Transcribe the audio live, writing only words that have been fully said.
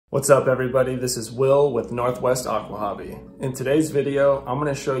What's up everybody, this is Will with Northwest Aqua Hobby. In today's video, I'm going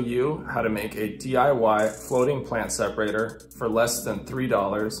to show you how to make a DIY floating plant separator for less than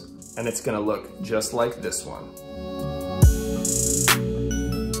 $3, and it's going to look just like this one.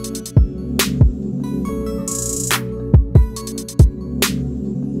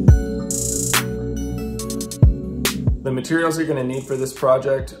 The materials you're going to need for this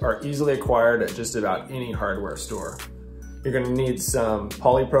project are easily acquired at just about any hardware store. You're going to need some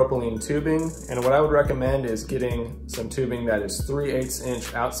polypropylene tubing, and what I would recommend is getting some tubing that is 3/8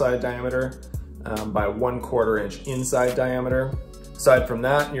 inch outside diameter by 1/4 inch inside diameter. Aside from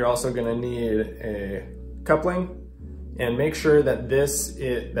that, you're also going to need a coupling, and make sure that this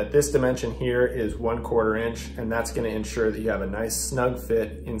dimension here is 1/4 inch, and that's going to ensure that you have a nice snug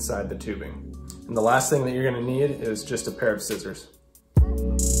fit inside the tubing. And the last thing that you're going to need is just a pair of scissors.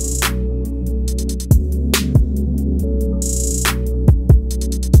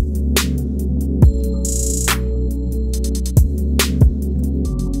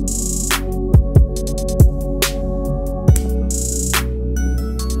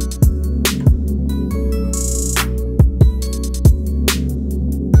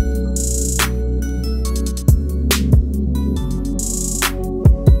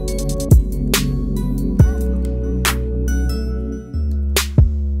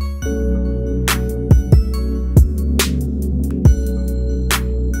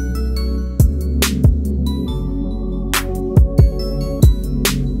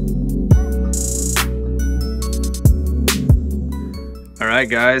 Alright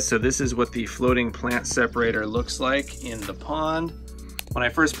guys, so this is what the floating plant separator looks like in the pond. When I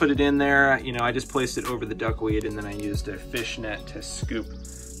first put it in there, I just placed it over the duckweed, and then I used a fish net to scoop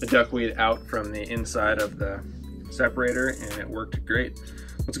the duckweed out from the inside of the separator, and it worked great.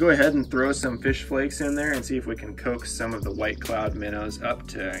 Let's go ahead and throw some fish flakes in there and see if we can coax some of the white cloud minnows up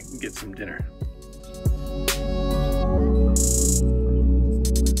to get some dinner.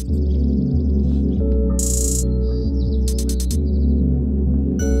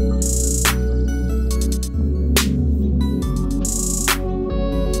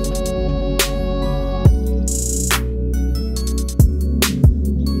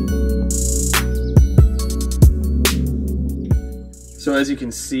 So as you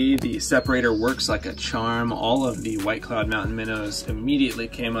can see, the separator works like a charm. All of the white cloud mountain minnows immediately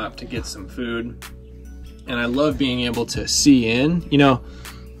came up to get some food. And I love being able to see in.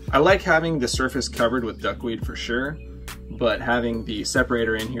 I like having the surface covered with duckweed for sure, but having the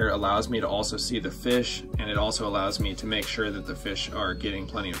separator in here allows me to also see the fish, and it also allows me to make sure that the fish are getting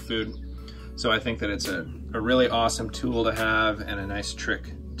plenty of food. So I think that it's a really awesome tool to have, and a nice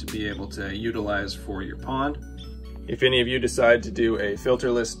trick to be able to utilize for your pond. If any of you decide to do a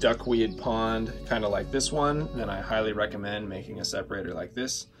filterless duckweed pond, kind of like this one, then I highly recommend making a separator like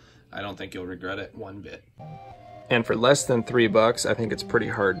this. I don't think you'll regret it one bit. And for less than $3, I think it's pretty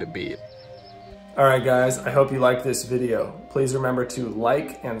hard to beat. Alright guys, I hope you liked this video. Please remember to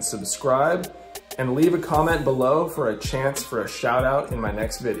like and subscribe, and leave a comment below for a chance for a shout out in my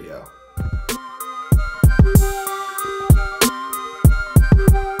next video.